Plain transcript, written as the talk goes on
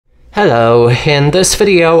Hello, in this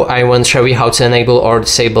video I want to show you how to enable or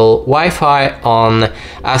disable Wi-Fi on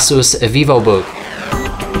ASUS VivoBook.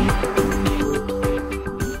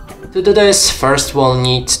 To do this, first we'll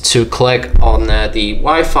need to click on the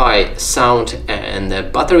Wi-Fi sound and the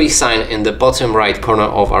battery sign in the bottom right corner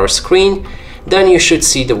of our screen. Then you should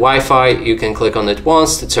see the Wi-Fi. You can click on it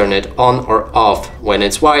once to turn it on or off. When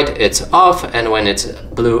it's white, it's off, and when it's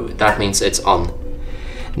blue, that means it's on.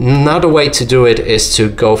 Another way to do it is to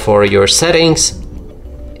go for your settings.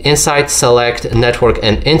 Inside, select network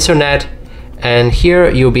and internet, and here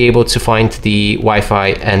you'll be able to find the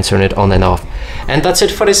Wi-Fi and turn it on and off. And that's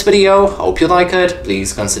it for this video. Hope you like it.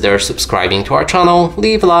 Please consider subscribing to our channel,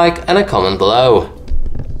 leave a like and a comment below.